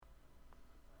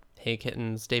Hey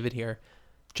kittens, David here.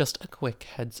 Just a quick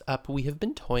heads up, we have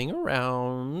been toying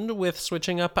around with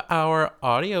switching up our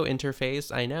audio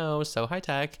interface. I know, so high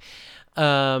tech.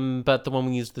 But the one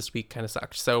we used this week kind of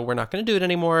sucked. So we're not going to do it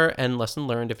anymore, and lesson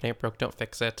learned, if it ain't broke, don't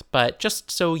fix it. But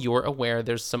just so you're aware,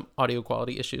 there's some audio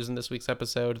quality issues in this week's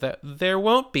episode that there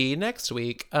won't be next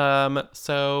week.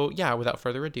 So yeah, without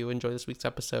further ado, enjoy this week's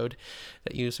episode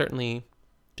that you certainly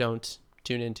don't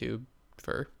tune into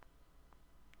for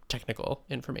technical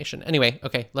information. Anyway,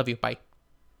 okay, love you, bye.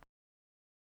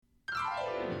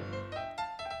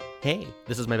 Hey,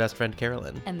 this is my best friend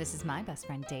Carolyn. And this is my best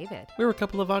friend David. We're a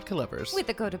couple of vodka lovers. With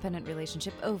a codependent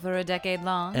relationship over a decade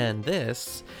long. And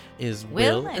this is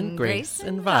Will and Grace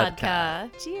and Vodka.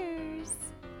 Cheers.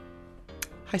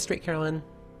 Hi, straight Carolyn.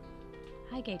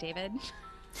 Hi, gay David.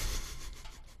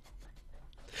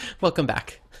 Welcome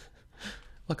back.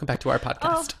 Welcome back to our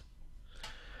podcast.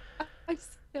 I'm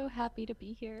so happy to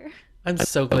be here. I'm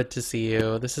so good to see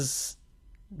you. This is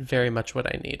very much what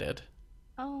I needed.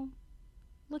 Oh,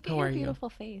 look How at are your you? beautiful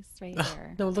face right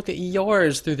there. No, look at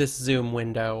yours through this Zoom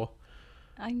window.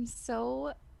 I'm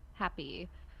so happy.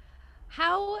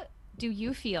 How do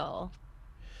you feel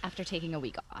after taking a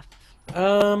week off?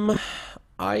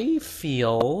 I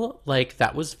feel like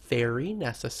that was very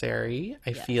necessary.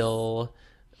 I Yes. feel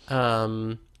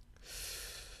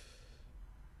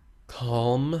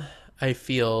calm. I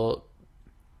feel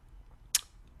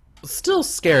still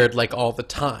scared like all the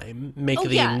time. Make Oh,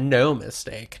 the yeah. no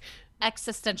mistake.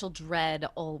 Existential dread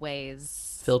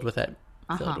always. Filled with it.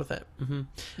 Filled Uh-huh. with it.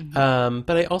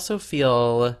 But I also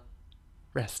feel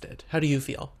rested. How do you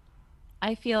feel?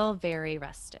 I feel very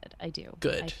rested. I do.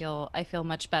 Good. I feel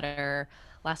much better.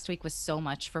 Last week was so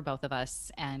much for both of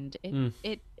us, and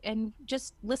it and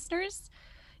just listeners,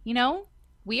 you know,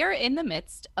 we are in the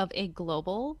midst of a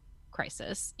global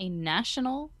crisis, a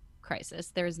national crisis.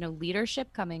 There is no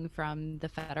leadership coming from the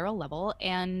federal level,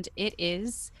 and it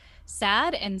is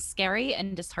sad and scary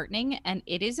and disheartening, and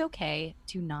it is okay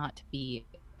to not be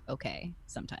okay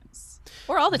sometimes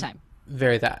or all the time.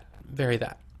 Very that.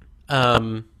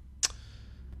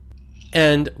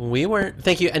 And we weren't.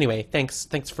 Thank you. Anyway, thanks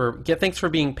for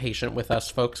being patient with us,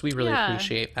 folks. We really Yeah.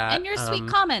 appreciate that. And your sweet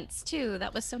comments too.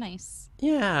 That was so nice.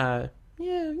 Yeah,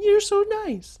 you're so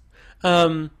nice.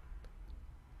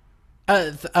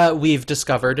 We've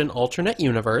discovered an alternate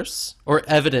universe, or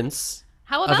evidence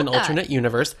How of about an that? alternate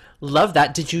universe. Love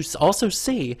that. Did you also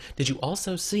see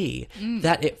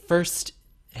that it first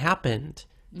happened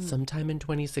sometime in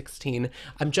 2016?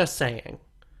 I'm just saying.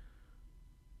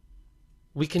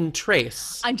 We can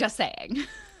trace. I'm just saying.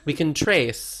 We can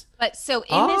trace But so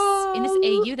in this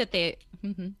AU that they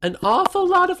an awful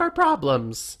lot of our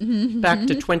problems back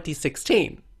to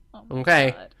 2016.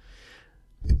 Okay. God.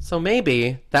 So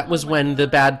maybe that was when the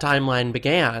bad timeline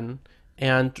began,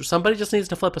 and somebody just needs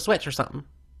to flip a switch or something.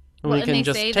 And Well, we and can they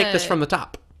just say take this that- from the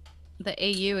top. The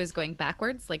AU is going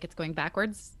backwards, like it's going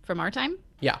backwards from our time.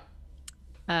 Yeah.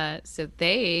 So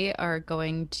they are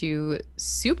going to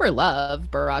super love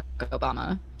Barack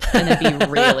Obama and then be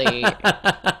really,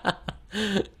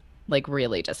 like,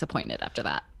 really disappointed after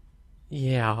that.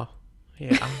 Yeah.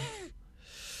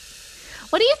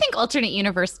 What do you think alternate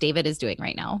universe David is doing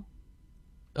right now?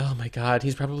 Oh my God,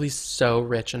 he's probably so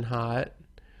rich and hot.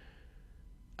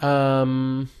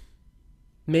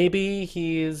 Maybe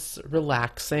he's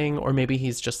relaxing, or maybe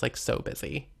he's just like so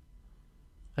busy.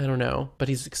 I don't know, but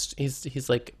he's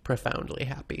like profoundly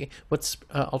happy. What's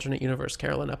alternate universe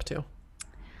Carolyn up to?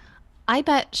 I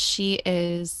bet she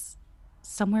is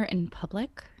somewhere in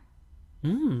public,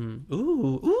 Ooh,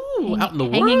 out in the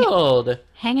hanging- world.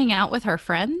 hanging out with her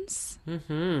friends.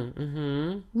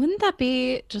 Mm-hmm. Wouldn't that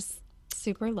be just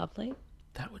super lovely?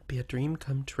 That would be a dream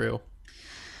come true.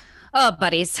 Oh,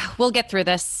 buddies, we'll get through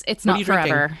this. It's What are not you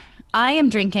forever. drinking? I am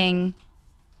drinking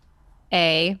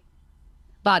a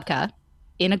vodka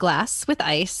in a glass with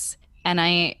ice, and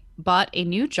I bought a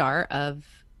new jar of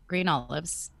green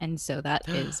olives, and so that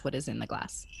is what is in the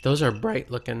glass. Those are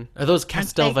bright looking. Are those they?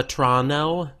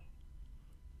 Castelvetrano?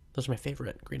 Those are my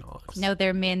favorite green olives. No,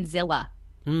 they're Manzilla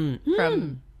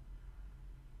from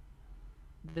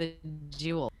the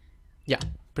Jewel. Yeah,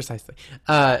 precisely.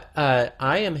 I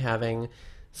am having.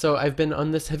 So I've been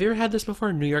on this. Have you ever had this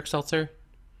before? New York seltzer,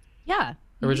 Yeah.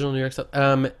 original New York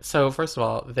seltzer. So first of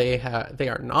all, they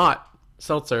are not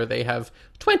seltzer. They have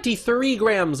 23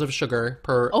 grams of sugar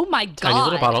per. Oh my God. tiny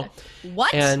little bottle.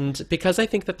 What? And because I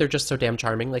think that they're just so damn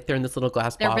charming, like they're in this little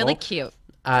glass they're bottle. really cute.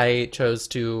 I chose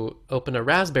to open a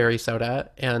raspberry soda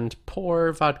and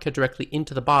pour vodka directly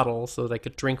into the bottle so that I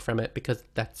could drink from it, because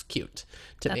that's cute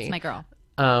to me. That's my girl.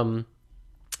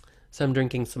 So I'm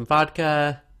drinking some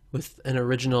vodka with an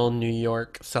original New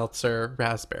York seltzer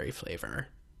raspberry flavor.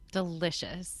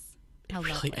 Delicious. It How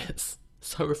really lovely. is.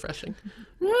 So refreshing.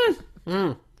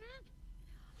 I'm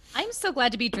so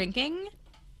glad to be drinking.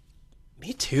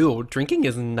 Me too. Drinking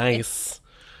is nice.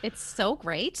 It's so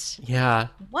great. Yeah.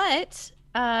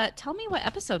 Tell me what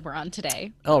episode we're on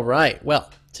today. All right. Well,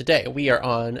 today we are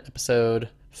on episode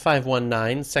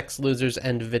 519, Sex, Losers,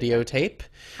 and Videotape.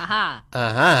 Haha.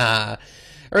 Aha.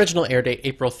 Original air date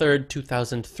April 3rd,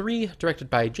 2003. Directed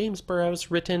by James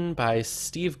Burrows. Written by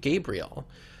Steve Gabriel.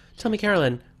 Tell me,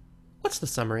 Carolyn, what's the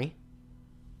summary?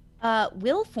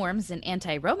 Will forms an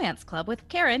anti-romance club with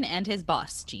Karen and his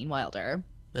boss, Gene Wilder.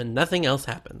 And nothing else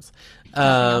happens. Nothing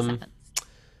else happens.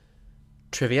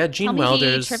 Trivia. Gene Tell me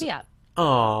Wilder's... the trivia.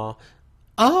 Aw.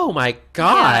 Oh my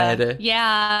god.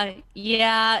 Yeah.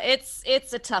 It's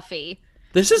a toughie.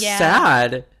 This is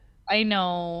sad. I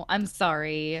know. I'm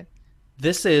sorry.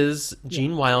 This is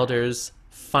Gene Wilder's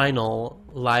final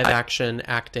live-action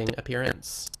acting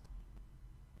appearance.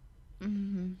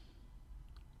 Mm-hmm.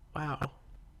 Wow.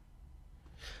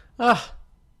 Ah,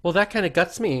 well, that kind of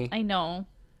guts me. I know.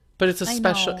 But it's a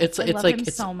special. It's I love like him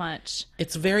it's so much.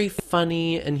 It's very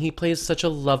funny, and he plays such a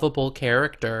lovable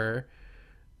character.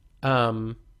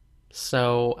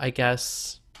 So I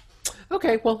guess.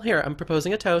 Okay, well, here I'm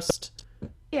proposing a toast.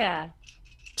 Yeah.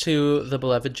 To the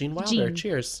beloved Gene Wilder. Gene.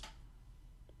 Cheers.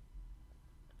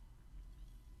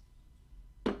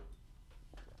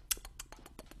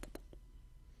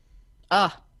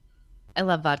 Oh, I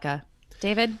love vodka.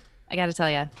 David, I got to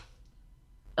tell you,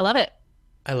 I love it.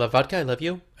 I love vodka. I love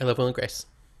you. I love Will and Grace.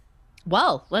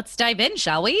 Well, let's dive in,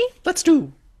 shall we? Let's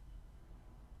do.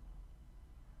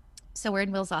 So we're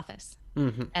in Will's office.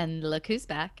 Mm-hmm. And look who's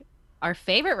back. Our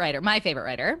favorite writer, my favorite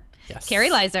writer, Yes. Carrie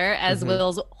Leiser, as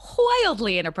Will's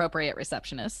wildly inappropriate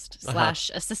receptionist slash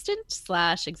assistant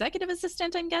slash executive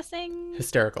assistant, I'm guessing.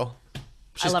 Hysterical.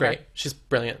 She's love great. her. She's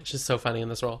brilliant. She's so funny in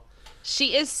this role.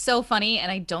 She is so funny,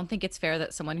 and I don't think it's fair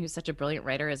that someone who's such a brilliant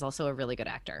writer is also a really good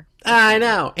actor. I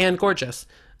know. And gorgeous.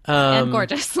 And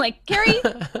gorgeous. Like, Carrie,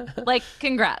 like,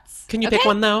 congrats. Can you Okay? pick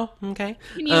one, though? Okay.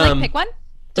 Can you, like, pick one?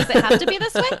 Does it have to be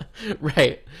this way?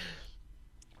 Right.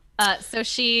 So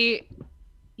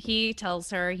he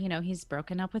tells her, you know, he's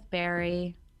broken up with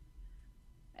Barry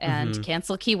and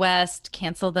cancel Key West,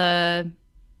 cancel the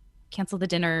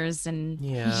dinners. And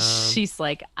Yeah. she's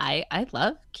like, I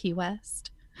love Key West.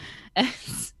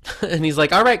 And he's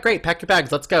like, all right, great. Pack your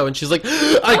bags. Let's go. And she's like,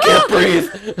 I can't breathe.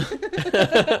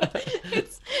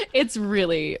 It's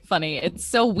really funny. It's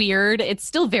so weird. It's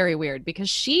still very weird because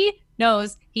she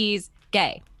knows he's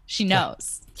gay. She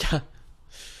knows. Yeah.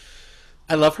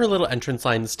 I love her little entrance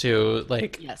lines too.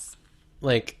 Like, Yes.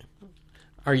 like,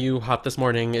 are you hot this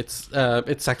morning? It's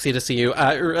sexy to see you.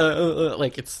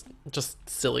 Like, it's just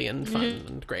silly and fun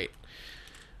and great.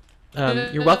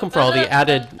 You're welcome for all the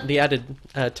added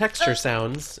texture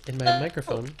sounds in my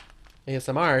microphone.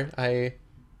 ASMR. I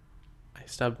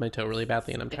stubbed my toe really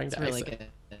badly and I'm trying It's to really ice it.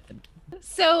 good.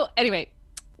 So anyway,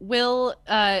 Will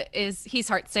he's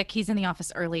heartsick. He's in the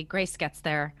office early. Grace gets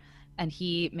there, and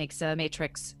he makes a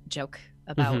Matrix joke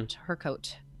about her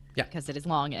coat. Yeah. Because it is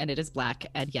long and it is black.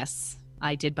 And yes,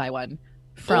 I did buy one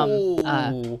from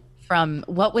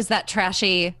what was that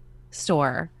trashy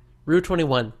store? Rue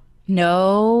 21.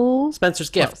 No. Spencer's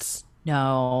Gifts.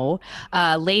 No.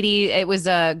 Lady, it was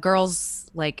a girls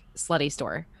like slutty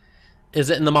store. Is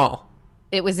it in the mall?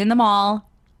 It was in the mall.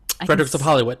 Fredericks of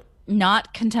Hollywood.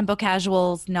 Not Contempo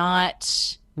Casuals,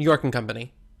 not New York and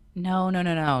Company. No.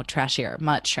 Trashier.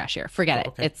 Much trashier. Forget it.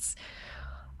 Okay. It's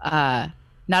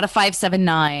not a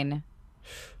 579.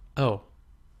 Oh,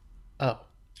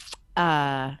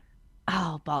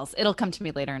 Balls. It'll come to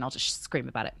me later and I'll just scream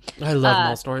about it. I love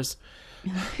mall stores.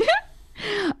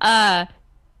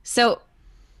 So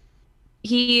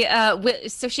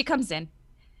so she comes in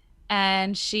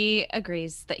and she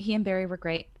agrees that he and Barry were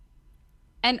great.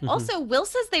 And also Will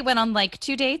says they went on like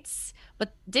 2 dates,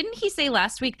 but didn't he say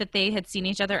last week that they had seen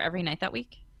each other every night that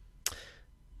week?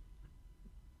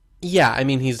 Yeah, I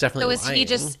mean, he's So definitely is lying. he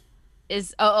just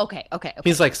okay.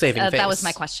 He's like saving face. That was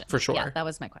my question. For sure. Yeah, that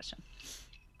was my question.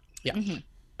 Yeah.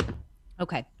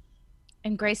 Okay.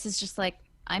 And Grace is just like,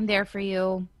 I'm there for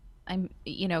you.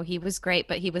 He was great,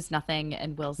 but he was nothing.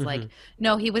 And Will's like,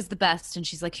 no, he was the best. And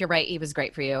she's like, you're right. He was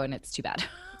great for you. And it's too bad.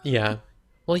 Yeah.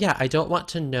 Well, yeah, I don't want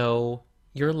to know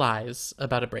your lies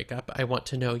about a breakup. I want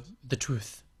to know the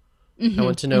truth. I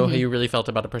want to know how you really felt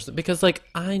about a person. Because, like,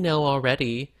 I know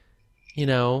already,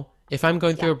 if I'm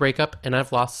going through a breakup and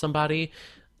I've lost somebody,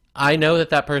 I know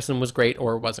that person was great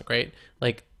or wasn't great.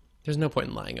 Like, there's no point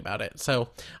in lying about it. So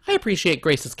I appreciate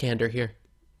Grace's candor here.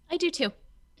 I do too.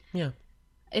 Yeah.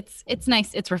 It's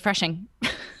nice. It's refreshing.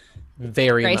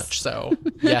 Very Grace. much so.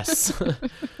 Yes.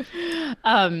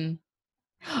 Um,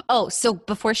 oh, so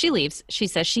before she leaves, she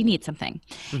says she needs something.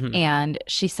 Mhm. And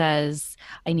she says,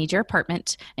 I need your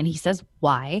apartment. And he says,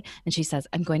 why? And she says,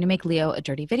 I'm going to make Leo a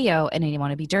dirty video and I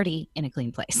want to be dirty in a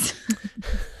clean place.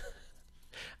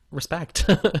 Respect.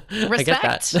 I get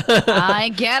Respect. that. I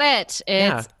get it.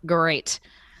 Yeah. It's great.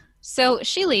 So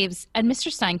she leaves, and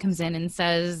Mr. Stein comes in and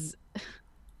says,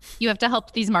 you have to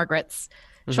help these Margarets,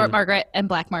 Short Mhm. Margaret and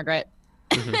Black Margaret.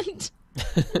 Mhm.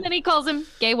 And then he calls him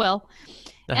Gay Will.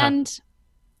 Uh-huh. And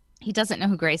he doesn't know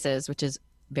who Grace is, which is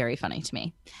very funny to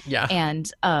me. Yeah. And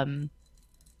Who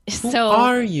so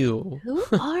are you? who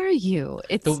are you?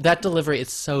 It's That delivery is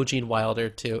so Gene Wilder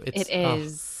too. it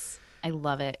is. I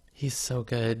love it. He's so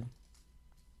good.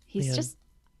 He's Man. just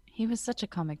he was such a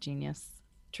comic genius,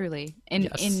 truly. In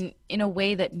Yes. in a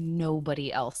way that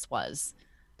nobody else was.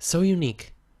 So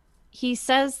unique.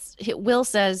 Will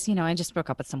says, I just broke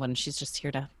up with someone and she's just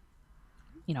here to,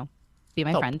 be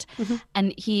my Help. friend.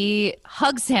 And he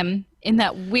hugs him in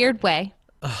that weird way.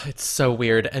 Oh, it's so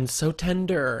weird and so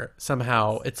tender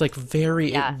somehow. It's like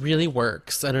Yeah. it really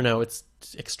works. I don't know. It's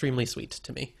extremely sweet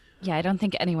to me. Yeah, I don't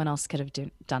think anyone else could have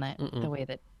done it the way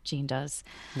that Gene does.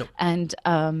 Nope. And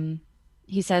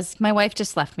he says, my wife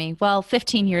just left me. Well,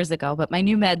 15 years ago, but my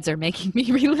new meds are making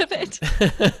me relive it.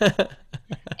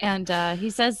 And he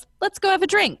says, let's go have a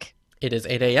drink. It is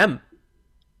 8 a.m.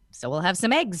 So we'll have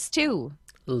some eggs too.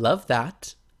 Love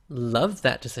that. Love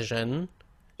that decision.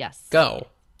 Yes. Go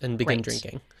and begin Great.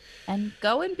 drinking. And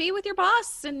go and be with your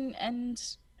boss and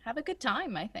have a good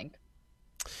time, I think.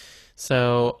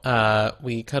 So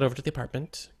we cut over to the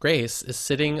apartment. Grace is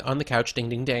sitting on the couch. Ding,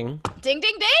 ding, ding. Ding,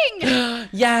 ding, ding.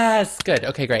 Yes. Good.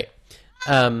 Okay, great. It's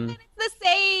the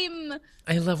same.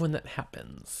 I love when that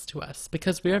happens to us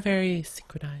because we are very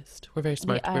synchronized. We're very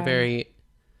smart. We're are. very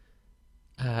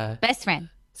Best friend.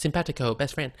 simpatico,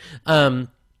 best friend.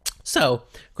 So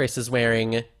Grace is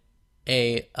wearing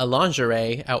a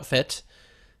lingerie outfit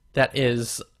that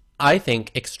is, I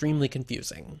think, extremely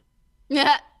confusing.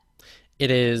 Yeah. It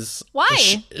is.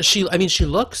 Why? She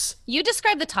looks You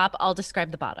describe the top, I'll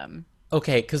describe the bottom.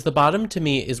 okay because the bottom to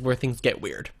me is where things get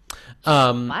weird.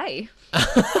 Why?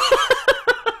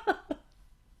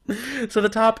 So the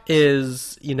top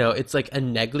is, it's like a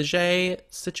negligee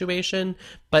situation,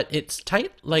 but it's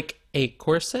tight like a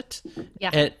corset. Yeah.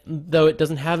 And though it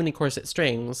doesn't have any corset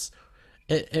strings,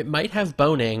 it might have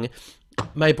boning.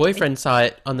 My boyfriend saw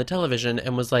it on the television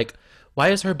and was like, why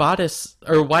is her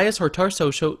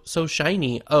torso so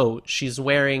shiny? Oh, she's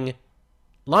wearing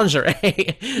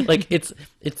lingerie. Like it's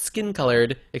skin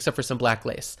colored except for some black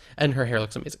lace, and her hair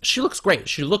looks amazing. She looks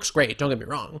great. Don't get me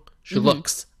wrong. She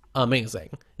looks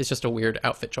amazing. It's just a weird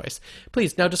outfit choice.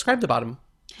 Please now describe the bottom.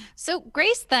 So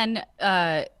Grace then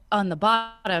on the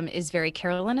bottom is very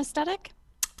Carolyn aesthetic.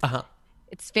 Uh-huh.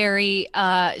 It's very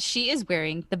she is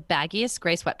wearing the baggiest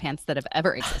gray sweatpants that have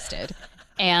ever existed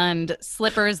and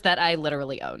slippers that I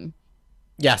literally own.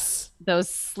 Yes. Those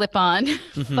slip-on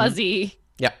fuzzy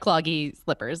Yeah. cloggy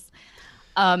slippers.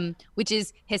 Which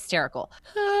is hysterical.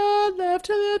 I'd love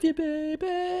to love you, baby.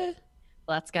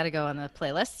 Well, that's got to go on the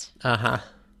playlist. Uh-huh.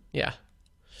 Yeah.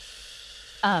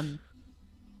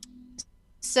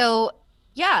 So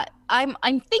yeah, I'm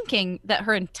thinking that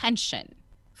her intention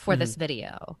for this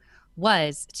video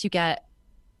was to get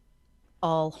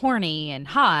all horny and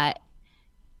hot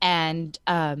and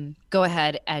go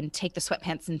ahead and take the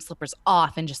sweatpants and slippers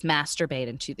off and just masturbate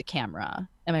into the camera.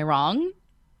 Am I wrong?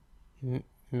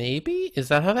 Maybe? Is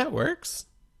that how that works?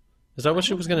 Is that what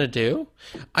she was going to do?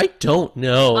 I don't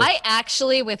know. I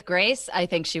actually, with Grace, I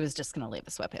think she was just going to leave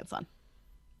the sweatpants on.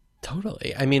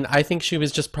 Totally. I mean, I think she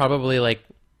was just probably like,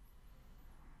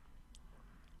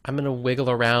 I'm going to wiggle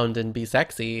around and be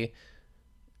sexy.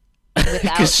 Without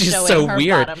Because she's showing so her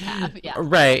weird. bottom half. Yeah.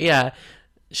 Right, yeah.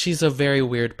 She's a very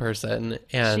weird person.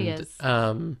 And She is.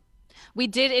 We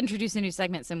did introduce a new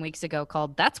segment some weeks ago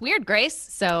called That's Weird, Grace.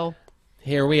 So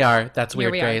here we are. That's here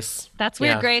weird, we are. Grace. That's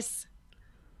weird, Yeah. Grace.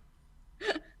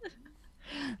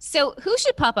 So who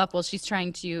should pop up while she's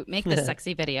trying to make this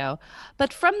sexy video?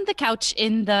 But from the couch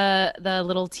in the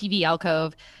little TV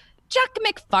alcove, Jack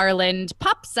McFarland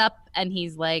pops up and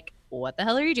he's like, what the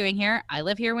hell are you doing here? I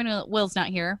live here when Will's not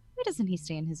here. Why doesn't he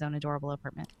stay in his own adorable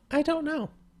apartment? I don't know.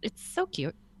 It's so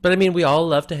cute. But I mean, we all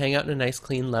love to hang out in a nice,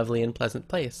 clean, lovely, and pleasant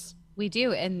place. We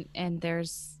do. And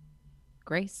there's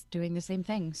Grace doing the same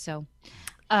thing. So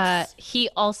he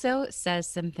also says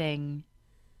something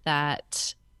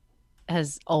that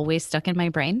has always stuck in my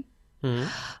brain. Mhm.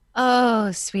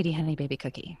 Oh, sweetie honey baby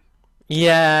cookie.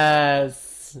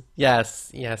 Yes.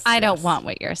 Yes. I don't want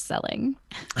what you're selling.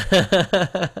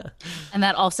 And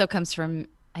that also comes from,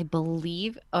 I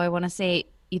believe, I want to say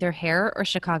either Hair or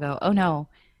Chicago. Oh no,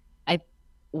 I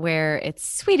where it's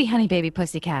Sweetie Honey Baby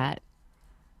Pussycat.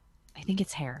 I think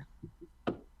it's Hair.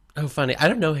 Oh, funny. I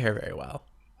don't know Hair very well.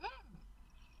 I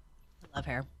love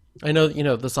Hair. I know,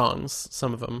 the songs,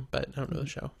 some of them, but I don't know the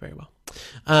show very well.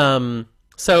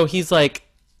 So he's like,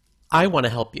 I want to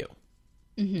help you.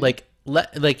 Like,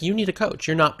 you need a coach.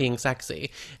 You're not being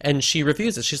sexy. And she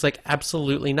refuses. She's like,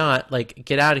 absolutely not. Like,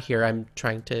 get out of here. I'm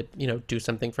trying to, do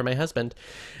something for my husband.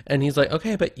 And he's like,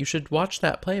 okay, but you should watch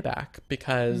that playback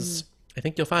because I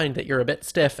think you'll find that you're a bit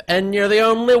stiff and you're the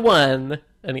only one.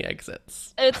 And he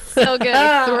exits. It's so good.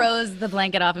 He throws the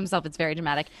blanket off himself. It's very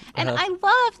dramatic. And I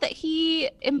love that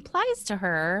he implies to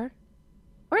her,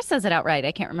 or says it outright,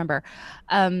 I can't remember.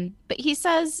 But he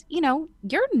says,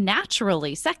 you're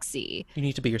naturally sexy. You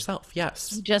need to be yourself.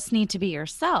 Yes. You just need to be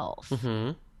yourself.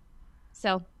 Mm-hmm.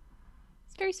 So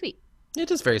it's very sweet.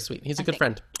 It is very sweet. He's a good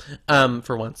friend,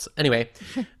 for once. Anyway.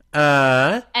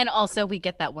 And also we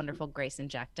get that wonderful Grace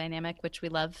and Jack dynamic, which we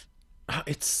love.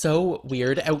 It's so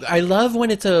weird. I love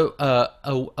when it's a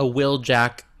Will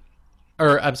Jack,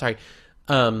 or I'm sorry,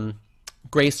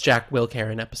 Grace Jack Will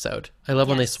Karen episode. I love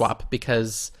when they swap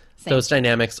because those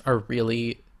dynamics are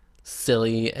really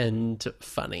silly and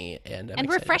funny and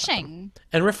refreshing.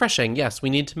 And refreshing. Yes, we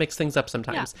need to mix things up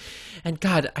sometimes. Yeah. And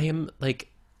God, I am like,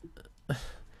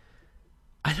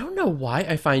 I don't know why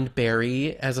I find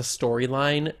Barry as a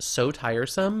storyline so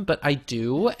tiresome, but I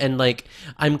do. And like,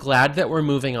 I'm glad that we're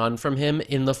moving on from him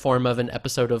in the form of an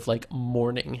episode of like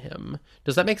mourning him.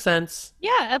 Does that make sense?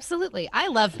 Yeah, absolutely. I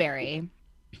love Barry.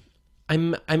 I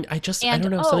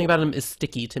don't know. Something about him is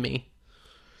sticky to me.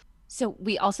 So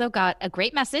we also got a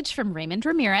great message from Raymond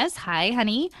Ramirez. Hi,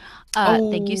 honey.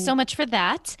 Thank you so much for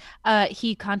that.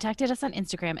 He contacted us on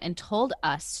Instagram and told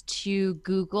us to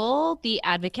Google The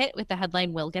Advocate with the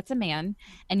headline "Will Gets a Man,"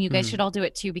 and you guys should all do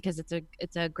it too because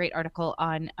it's a great article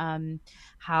on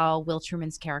how Will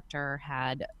Truman's character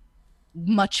had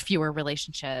much fewer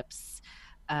relationships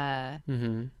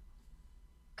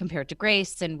compared to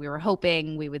Grace, and we were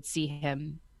hoping we would see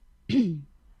him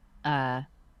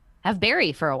have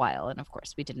Barry for a while, and of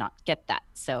course we did not get that.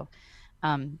 So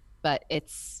but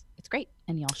it's great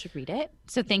and y'all should read it.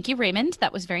 So thank you, Raymond.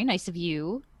 That was very nice of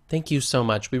you. Thank you so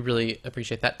much. We really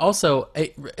appreciate that. Also,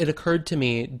 it occurred to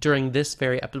me during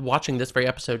watching this very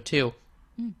episode too,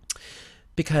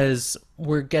 because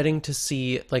we're getting to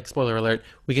see, like, spoiler alert,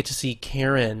 we get to see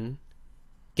Karen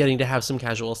getting to have some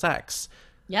casual sex.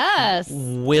 Yes.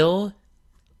 Will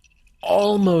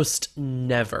almost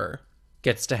never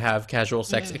gets to have casual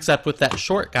sex, except with that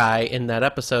short guy in that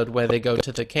episode where they go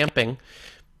to the camping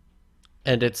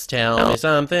and it's tell me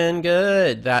something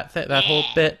good, that whole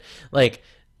bit,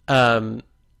 and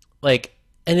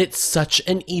it's such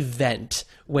an event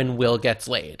when Will gets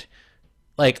laid.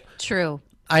 Like, true.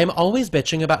 I'm always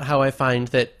bitching about how I find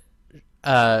that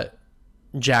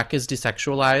Jack is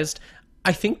desexualized.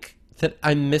 I think that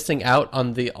I'm missing out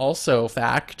on the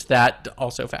fact, that's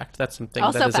something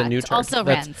that is a new term.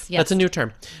 That's a new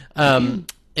term.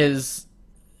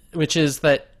 Which is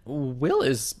that Will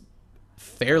is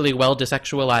fairly well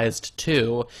desexualized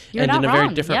too. You're and not in a wrong.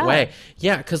 very different way.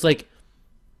 Yeah, because like,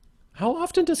 how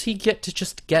often does he get to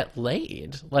just get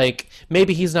laid? Like,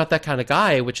 maybe he's not that kind of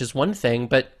guy, which is one thing,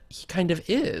 but he kind of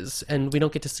is, and we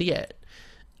don't get to see it.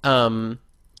 And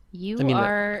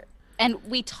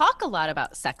we talk a lot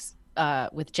about sex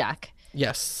with Jack.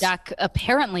 Yes. Jack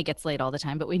apparently gets laid all the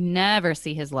time, but we never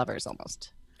see his lovers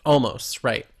almost. Almost,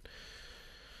 right.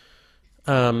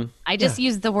 I just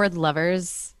use the word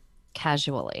lovers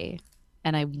casually,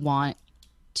 and I want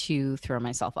to throw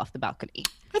myself off the balcony.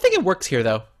 I think it works here,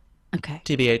 though. Okay.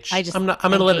 TBH. I'm going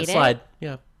to let it slide.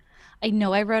 Yeah. I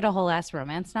know I wrote a whole ass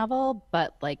romance novel,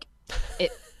 but like,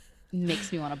 it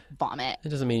makes me want to vomit. It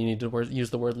doesn't mean you need to use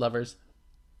the word lovers.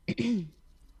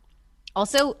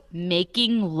 Also,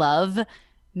 making love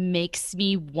makes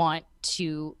me want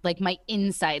to, like, my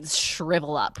insides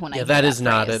shrivel up when I hear that is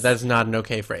not an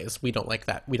okay phrase. We don't like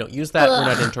that. We don't use that. Ugh.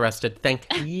 We're not interested. Thank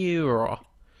you.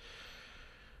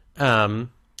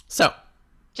 So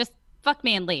just fuck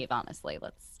me and leave, honestly.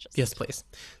 Yes, please.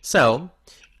 So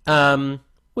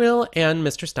Will and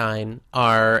Mr. Stein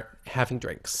are having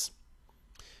drinks,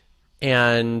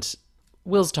 and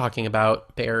Will's talking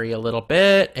about Barry a little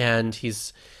bit, and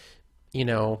he's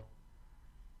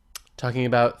talking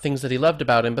about things that he loved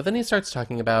about him, but then he starts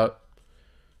talking about,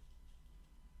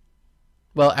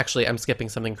 well, actually, I'm skipping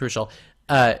something crucial.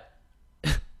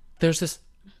 There's this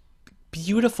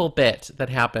beautiful bit that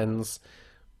happens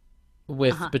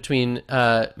with between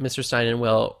Mr. Stein and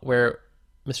Will, where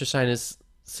Mr. Stein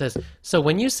says, "So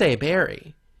when you say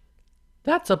Barry,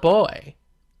 that's a boy,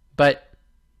 but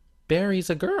Barry's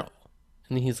a girl,"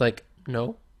 and he's like,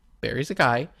 "No, Barry's a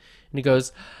guy," and he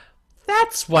goes,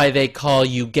 "That's why they call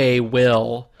you Gay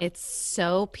Will." It's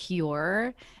so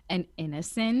pure and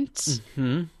innocent.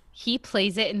 Mm-hmm. He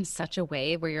plays it in such a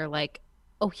way where you're like,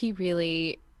 oh, he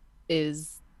really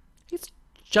is. He's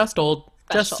just old,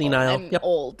 just senile, and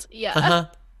old. Yeah. Uh-huh.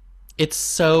 It's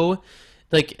so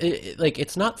like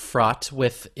it's not fraught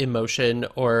with emotion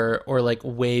or like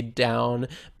weighed down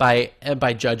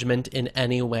by judgment in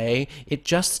any way. It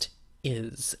just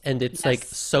is, and it's like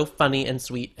so funny and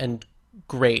sweet and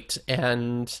great,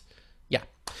 and yeah.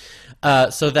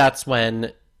 So that's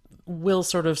when Will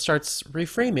sort of starts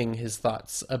reframing his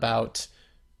thoughts about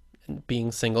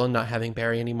being single and not having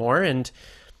Barry anymore, and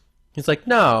he's like,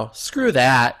 no, screw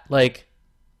that, like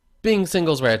being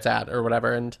single's where it's at, or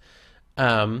whatever.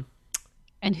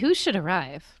 And who should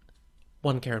arrive?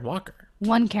 One Karen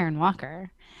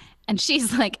Walker. And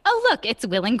she's like, oh, look, it's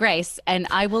Will and Grace. And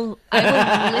I will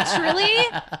literally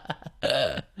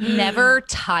never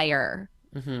tire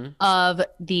of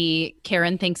the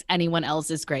Karen thinks anyone else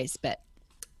is Grace bit.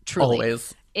 Truly.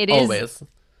 Always. It is. Always.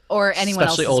 Or anyone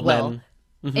Especially else as old well. men.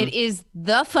 Mm-hmm. It is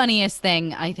the funniest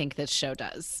thing I think this show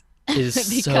does. It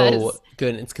is so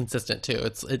good. It's consistent too.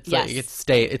 It's like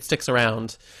it sticks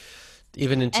around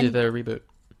even into the reboot.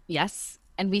 Yes.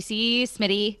 And we see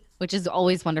Smitty, which is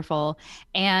always wonderful.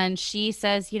 And she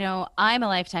says, I'm a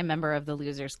lifetime member of the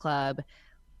Losers Club.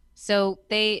 So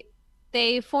they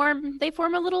form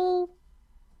a little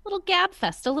gab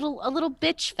fest, a little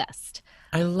bitch fest.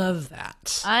 I love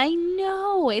that. I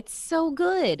know. It's so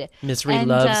good. Misery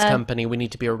loves company. We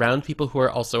need to be around people who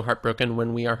are also heartbroken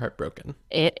when we are heartbroken.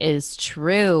 It is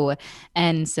true.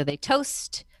 And so they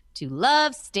toast to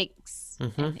love stinks.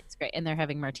 Mm-hmm. And it's great. And they're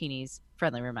having martinis,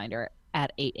 friendly reminder,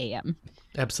 at 8 a.m.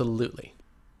 Absolutely.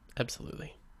 A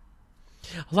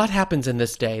lot happens in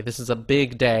this day. This is a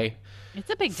big day. It's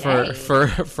a big day.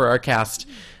 For our cast.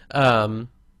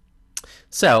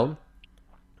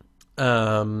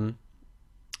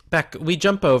 Back, we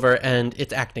jump over and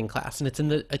it's acting class, and it's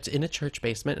in a church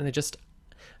basement, and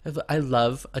I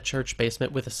love a church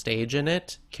basement with a stage in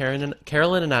it. Carolyn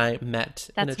and I met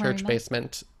in a church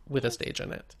basement with a stage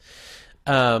in it.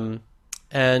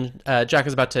 And Jack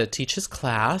is about to teach his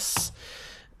class.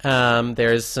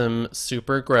 There's some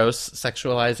super gross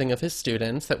sexualizing of his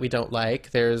students that we don't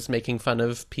like. There's making fun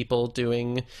of people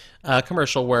doing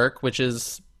commercial work, which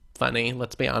is funny,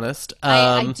 let's be honest.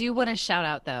 I do want to shout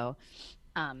out, though.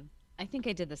 I think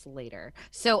I did this later.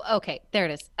 So, okay, there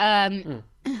it is.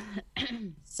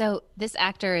 So this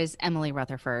actor is Emily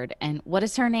Rutherford. And what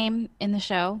is her name in the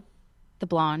show? The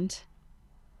blonde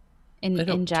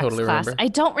in Jack's totally class. Remember. I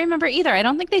don't remember either. I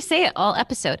don't think they say it all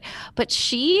episode. But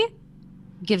she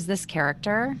gives this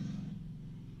character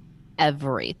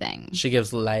everything. She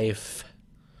gives life.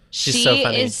 She's so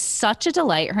funny. She is such a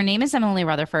delight. Her name is Emily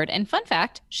Rutherford. And fun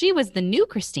fact, she was the new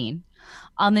Christine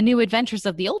on the New Adventures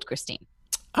of the Old Christine.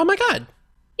 Oh my God.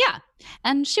 Yeah.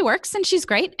 And she works and she's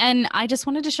great. And I just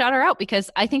wanted to shout her out because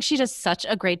I think she does such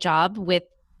a great job with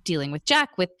dealing with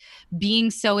Jack, with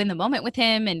being so in the moment with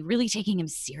him and really taking him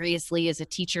seriously as a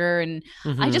teacher. And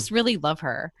I just really love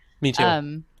her. Me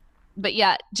too. But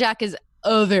yeah, Jack is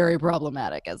very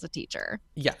problematic as a teacher.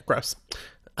 Yeah, gross.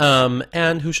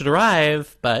 And who should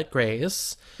arrive but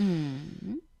Grace?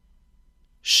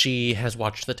 She has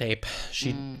watched the tape.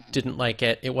 She didn't like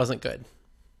it. It wasn't good.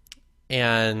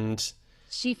 And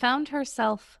she found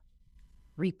herself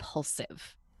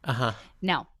repulsive. Uh-huh.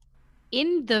 Now,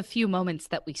 in the few moments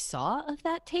that we saw of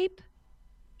that tape,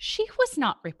 she was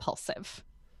not repulsive.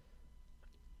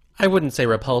 I wouldn't say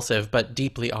repulsive, but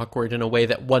deeply awkward in a way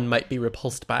that one might be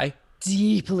repulsed by.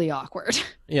 Deeply awkward.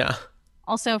 Yeah.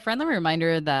 Also, friendly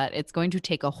reminder that it's going to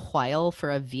take a while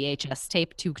for a VHS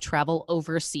tape to travel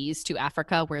overseas to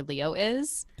Africa where Leo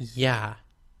is. Yeah.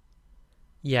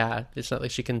 Yeah, it's not like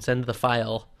she can send the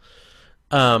file.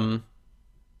 So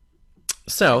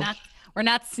we're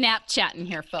not Snapchatting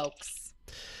here, folks.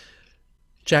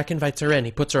 Jack invites her in.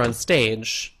 He puts her on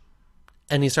stage,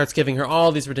 and he starts giving her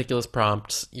all these ridiculous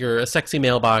prompts. You're a sexy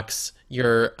mailbox.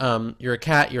 You're a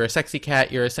cat. You're a sexy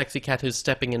cat. You're a sexy cat who's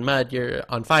stepping in mud. You're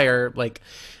on fire. Like,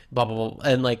 blah blah blah.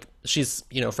 And like, she's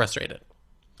frustrated,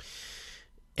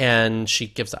 and she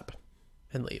gives up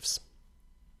and leaves.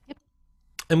 Yep.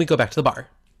 And we go back to the bar.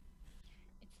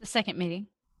 It's the second meeting.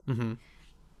 Mm-hmm.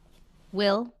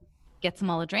 Will gets them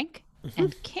all a drink,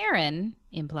 and Karen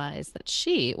implies that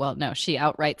she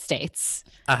outright states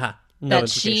no that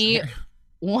she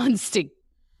wants to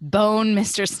bone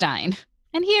Mr. Stein.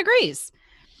 And he agrees.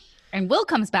 And Will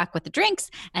comes back with the drinks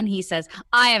and he says,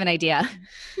 I have an idea.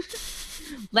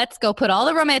 Let's go put all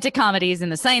the romantic comedies in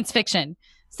the science fiction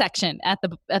section at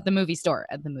the movie store.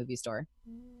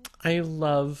 I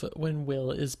love when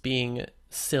Will is being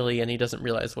silly and he doesn't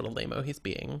realize what a lame-o he's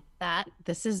being.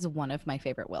 This is one of my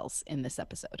favorite Wills in this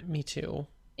episode. Me too.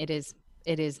 It is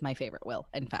my favorite Will,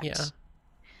 in fact. Yeah.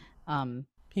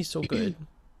 He's so good.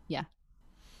 Yeah.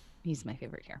 He's my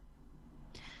favorite here.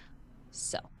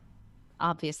 So,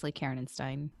 obviously Karen and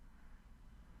Stein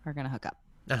are going to hook up.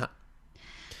 Uh-huh.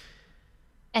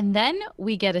 And then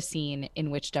we get a scene in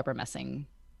which Deborah Messing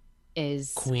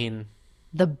is Queen.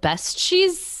 The best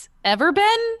she's ever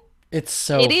been. It's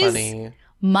so funny. Is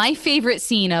my favorite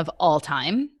scene of all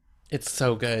time. It's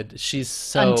so good. She's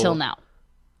so until now.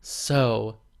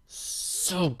 So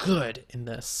good in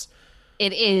this.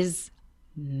 It is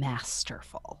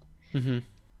masterful. Mm-hmm.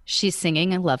 She's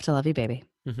singing I Love to Love You, Baby.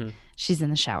 Mm-hmm. She's in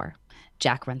the shower.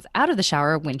 Jack runs out of the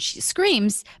shower when she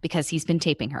screams because he's been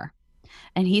taping her.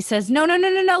 And he says, no,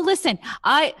 listen,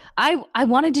 I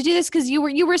wanted to do this because you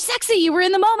were sexy. You were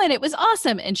in the moment. It was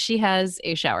awesome. And she has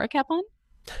a shower cap on,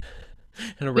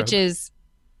 which is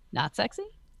not sexy.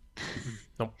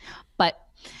 Nope. But,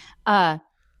 and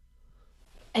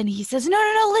he says,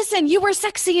 no, listen, you were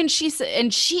sexy. And she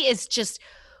is just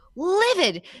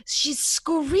livid. She's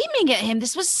screaming at him.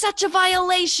 This was such a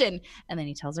violation. And then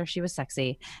he tells her she was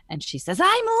sexy. And she says,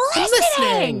 I'm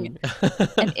listening.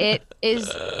 And it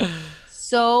is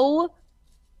so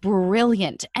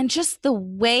brilliant. And just the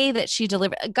way that she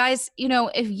delivered. Guys,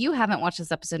 if you haven't watched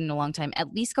this episode in a long time,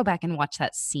 at least go back and watch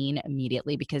that scene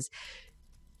immediately because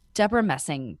Deborah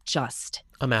Messing just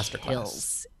a masterclass.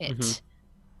 Kills it. Mm-hmm.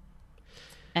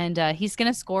 And he's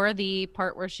going to score the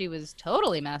part where she was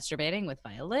totally masturbating with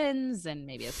violins and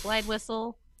maybe a slide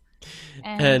whistle.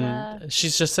 And she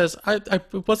just says, I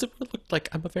wasn't what it looked like.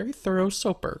 I'm a very thorough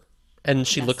soaper. And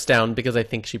she looks down because I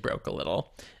think she broke a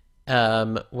little,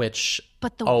 which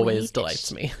always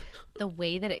delights me. The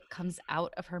way that it comes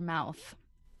out of her mouth.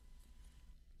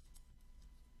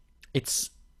 It's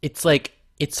like,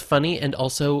 it's funny and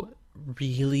also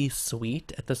really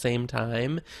sweet at the same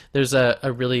time. There's a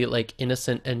really like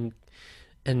innocent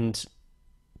and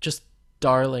just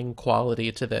darling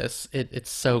quality to this. It's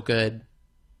so good.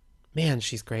 Man,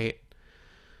 she's great.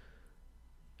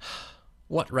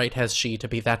 What right has she to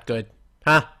be that good?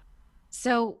 Huh?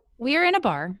 So we're in a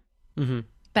bar,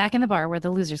 back in the bar where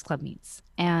the Losers Club meets,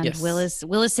 and yes. Will is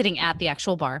sitting at the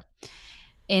actual bar,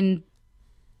 and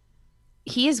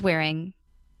he is wearing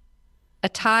a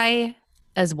tie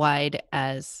as wide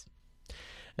as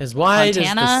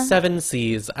Montana. As the seven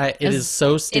seas. It is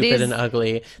so stupid and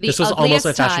ugly. This was almost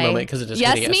my fashion moment because it is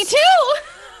hideous. Yes, me too.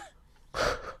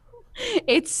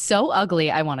 It's so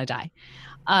ugly. I want to die.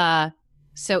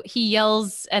 So he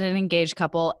yells at an engaged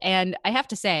couple, and I have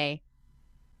to say,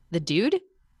 the dude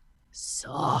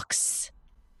sucks.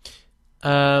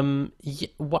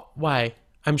 Why?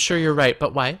 I'm sure you're right,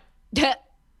 but why?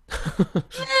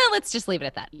 Let's just leave it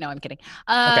at that. No, I'm kidding.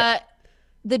 Okay.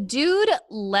 The dude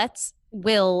lets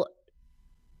Will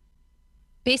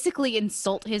basically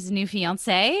insult his new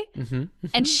fiance,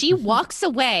 and she walks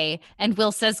away, and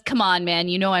Will says, come on, man,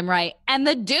 you know I'm right. And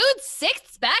the dude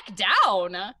sits back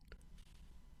down.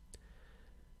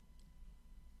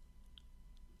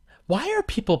 Why are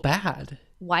people bad?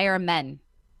 Why are men?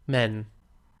 Men,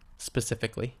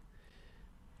 specifically.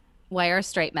 Why are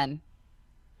straight men?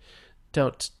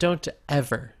 Don't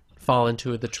ever fall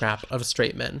into the trap of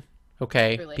straight men.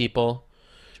 Okay, Truly. People.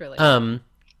 Truly. Karen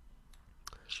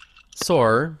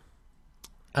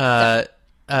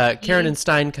and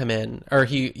Stein come in, or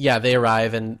they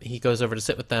arrive, and he goes over to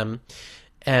sit with them,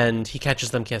 and he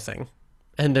catches them kissing.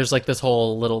 And there's like this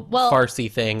whole little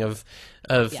farcy thing or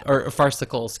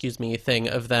farcical, thing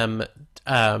of them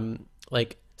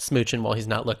like smooching while he's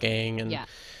not looking. And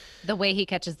the way he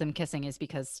catches them kissing is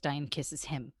because Stein kisses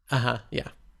him. Yeah.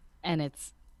 And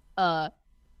it's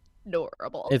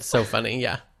adorable. It's so funny.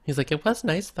 Yeah. He's like, it was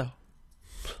nice though.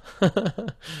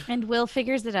 And Will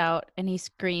figures it out and he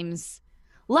screams,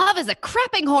 love is a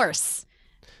crapping horse.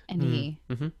 And he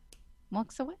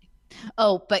walks away.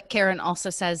 Oh, but Karen also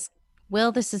says,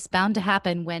 Will, this is bound to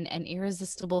happen when an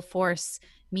irresistible force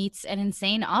meets an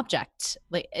insane object.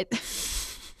 Like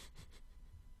it's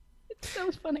so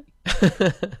funny.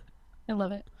 I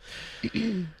love it.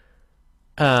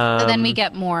 So then we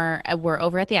get more. We're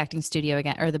over at the acting studio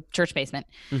again, or the church basement.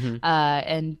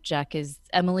 And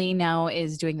Emily now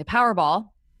is doing the Powerball.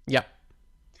 Yep.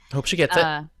 Hope she gets it.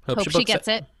 Hope she gets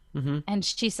it. And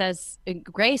she says,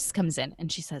 Grace comes in and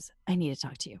she says, I need to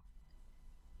talk to you.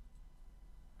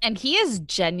 And he is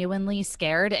genuinely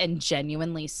scared and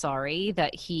genuinely sorry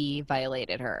that he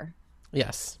violated her.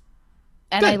 Yes.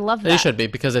 And I Good. love He that. should be,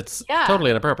 because it's Yeah.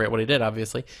 totally inappropriate what he did,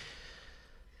 obviously.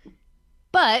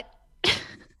 But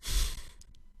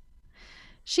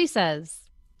she says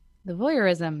the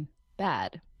voyeurism,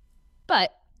 bad.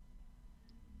 But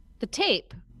the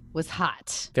tape was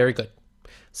hot. Very good.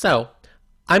 So,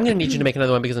 I'm going to need you to make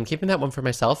another one, because I'm keeping that one for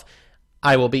myself.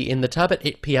 I will be in the tub at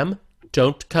 8 p.m.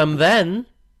 Don't come then.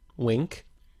 Wink.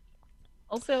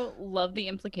 Also, love the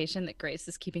implication that Grace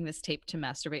is keeping this tape to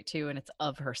masturbate to, and it's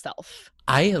of herself.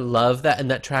 I love that,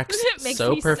 and that tracks It makes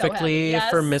so me so happy. perfectly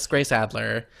Yes. for Miss Grace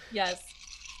Adler. Yes.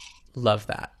 Love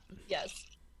that. Yes.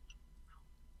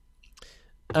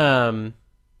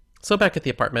 So back at the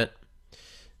apartment,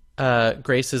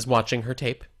 Grace is watching her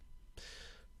tape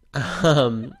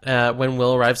when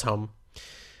Will arrives home,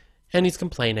 and he's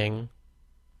complaining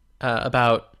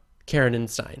about Karen and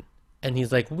Stein. And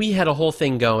he's like, we had a whole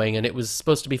thing going, and it was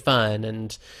supposed to be fun,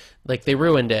 and like they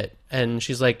ruined it. And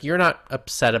she's like, you're not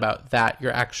upset about that.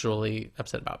 You're actually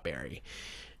upset about Barry.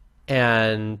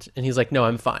 And he's like, no,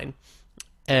 I'm fine.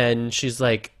 And she's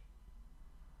like,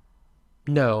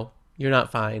 no, you're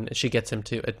not fine. She gets him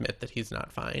to admit that he's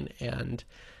not fine. And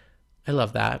I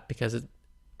love that, because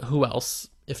who else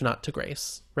if not to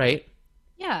Grace, right?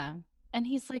 Yeah. And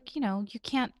he's like, you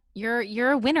can't,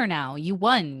 you're a winner now. You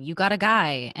won. You got a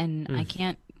guy, and I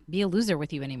can't be a loser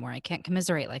with you anymore. I can't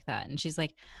commiserate like that. And she's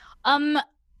like, I'm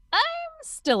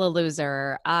still a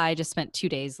loser. I just spent 2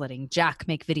 days letting Jack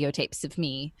make videotapes of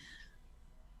me.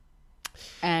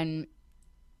 And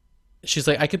she's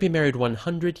like, I could be married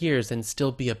 100 years and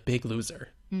still be a big loser.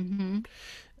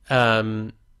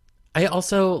 I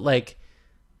also like,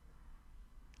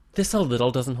 this a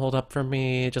little doesn't hold up for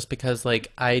me, just because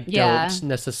like I don't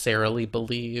necessarily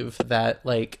believe that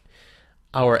like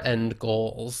our end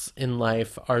goals in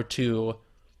life are to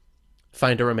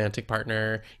find a romantic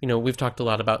partner. We've talked a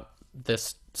lot about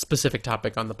this specific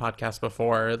topic on the podcast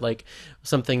before, like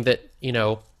something that,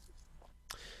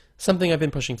 something I've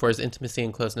been pushing for is intimacy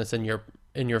and closeness in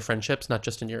your friendships, not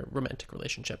just in your romantic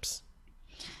relationships.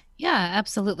 Yeah,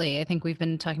 absolutely. I think we've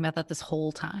been talking about that this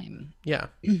whole time. Yeah.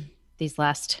 These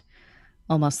last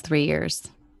almost 3 years.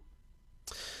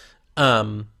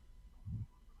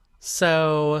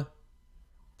 So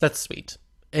that's sweet.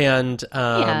 And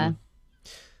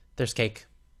there's cake.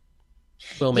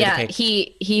 Will made a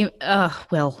cake.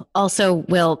 Will,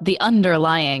 the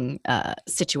underlying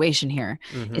situation here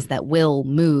is that Will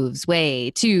moves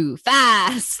way too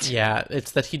fast. Yeah,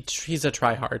 it's that he's a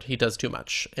tryhard. He does too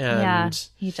much. And yeah,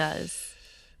 he does.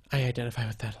 I identify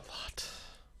with that a lot.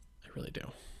 I really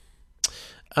do.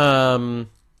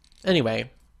 Anyway,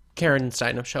 Karen and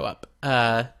Stein show up.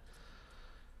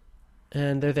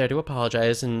 And they're there to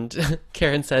apologize, and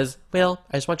Karen says, Will,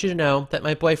 I just want you to know that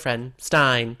my boyfriend,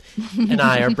 Stein, and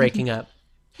I are breaking up.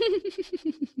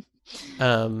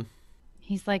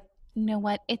 He's like, you know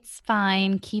what? It's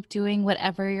fine. Keep doing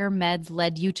whatever your meds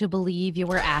led you to believe you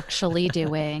were actually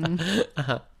doing.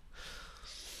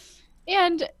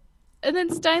 And then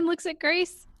Stein looks at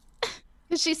Grace,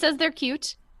 because she says they're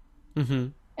cute.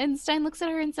 And Stein looks at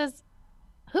her and says,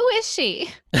 who is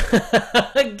she?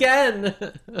 Again.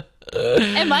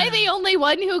 Am I the only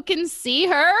one who can see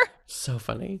her? So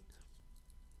funny.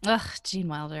 Ugh, Gene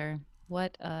Wilder.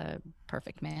 What a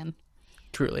perfect man.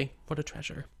 Truly. What a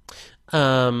treasure.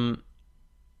 So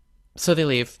they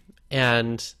leave,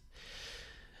 and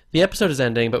the episode is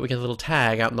ending, but we get a little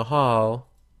tag out in the hall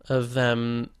of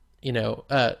them,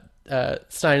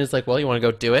 Stein is like, well, you want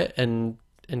to go do it? And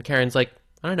Karen's like,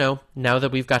 I don't know. Now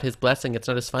that we've got his blessing, it's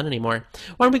not as fun anymore.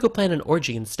 Why don't we go plan an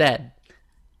orgy instead?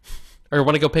 Or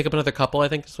want to go pick up another couple, I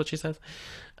think is what she says.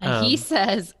 And he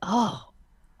says, oh,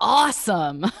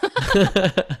 awesome.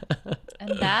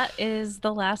 And that is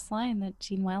the last line that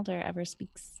Gene Wilder ever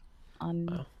speaks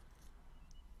on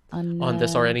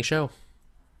this or any show.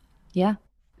 Yeah.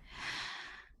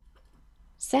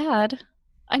 Sad.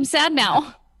 I'm sad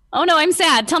now. Oh no, I'm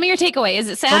sad. Tell me your takeaway. Is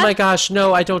it sad? Oh my gosh,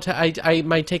 no, I don't.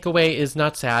 My takeaway is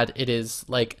not sad. It is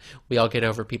like, we all get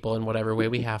over people in whatever way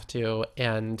we have to,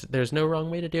 and there's no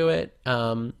wrong way to do it.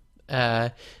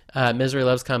 Misery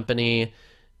loves company,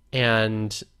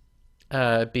 and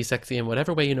be sexy in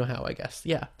whatever way you know how, I guess.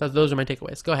 Yeah, those are my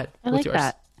takeaways. Go ahead. What's yours?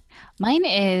 That. Mine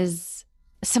is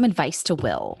some advice to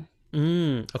Will.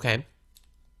 Okay.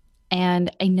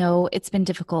 And I know it's been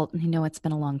difficult, and I know it's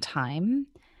been a long time,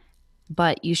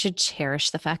 but you should cherish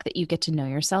the fact that you get to know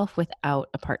yourself without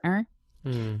a partner,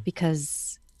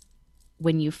 because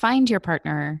when you find your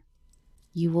partner,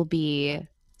 you will be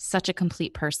such a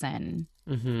complete person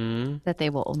that they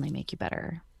will only make you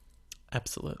better.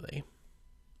 Absolutely.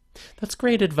 That's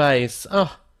great advice.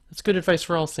 Oh, that's good advice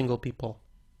for all single people.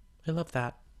 I love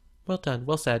that. Well done.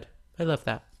 Well said. I love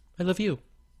that. I love you.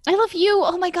 I love you.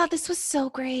 Oh my God, this was so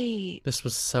great. This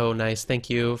was so nice. Thank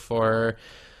you for...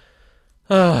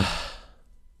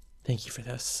 thank you for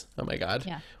this. Oh my God.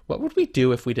 Yeah. What would we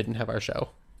do if we didn't have our show?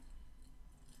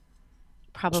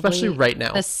 Probably Especially right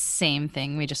now. the same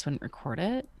thing. We just wouldn't record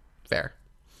it. Fair.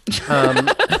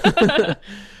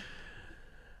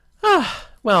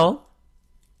 Well,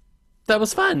 that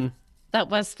was fun. That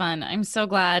was fun. I'm so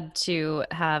glad to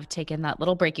have taken that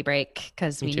little breaky break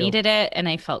because we too. needed it. And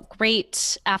I felt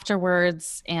great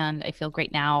afterwards. And I feel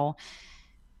great now.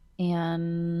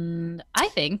 And I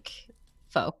think,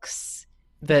 folks,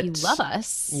 That if you love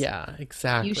us, yeah,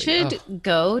 exactly. you should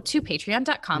go to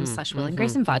patreon.com/Will and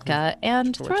Grace and Vodka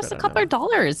and throw us a couple of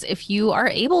dollars if you are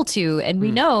able to. And we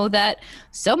know that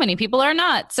so many people are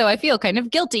not. So I feel kind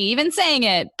of guilty even saying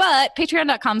it. But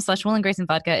patreon.com/Will and Grace and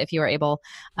Vodka if you are able.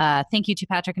 Thank you to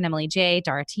Patrick and Emily J,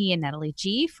 Dara T, and Natalie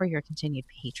G for your continued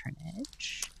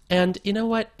patronage. And you know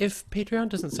what? If Patreon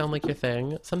doesn't sound like your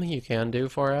thing, something you can do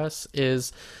for us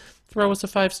is throw us a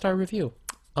 5-star review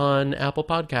on Apple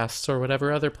Podcasts or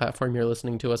whatever other platform you're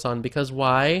listening to us on. Because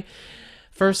why?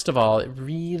 First of all, it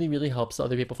really, really helps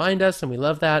other people find us, and we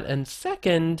love that. And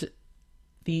second,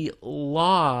 the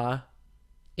law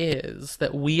is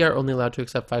that we are only allowed to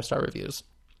accept 5-star reviews.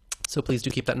 So please do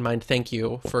keep that in mind. Thank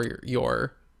you for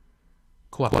your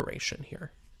cooperation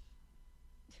here.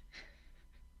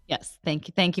 Yes,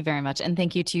 thank you very much. And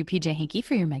thank you to PJ Hankey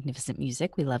for your magnificent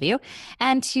music. We love you.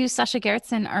 And to Sasha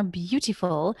Gerritsen, our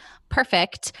beautiful,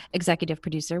 perfect executive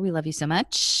producer. We love you so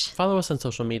much. Follow us on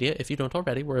social media if you don't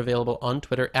already. We're available on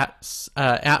Twitter at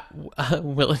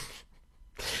Will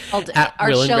our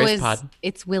Will and show Grace is Pod.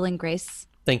 It's Will and Grace.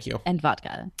 Thank you. And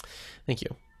Vodka. Thank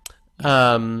you.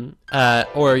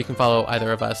 Or you can follow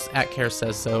either of us at Care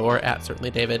Says So or at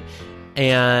Certainly David.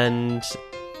 And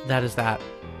that is that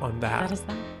on that.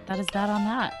 That is that on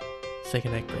that. Say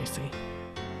goodnight, Gracie.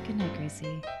 Good night,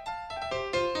 Gracie.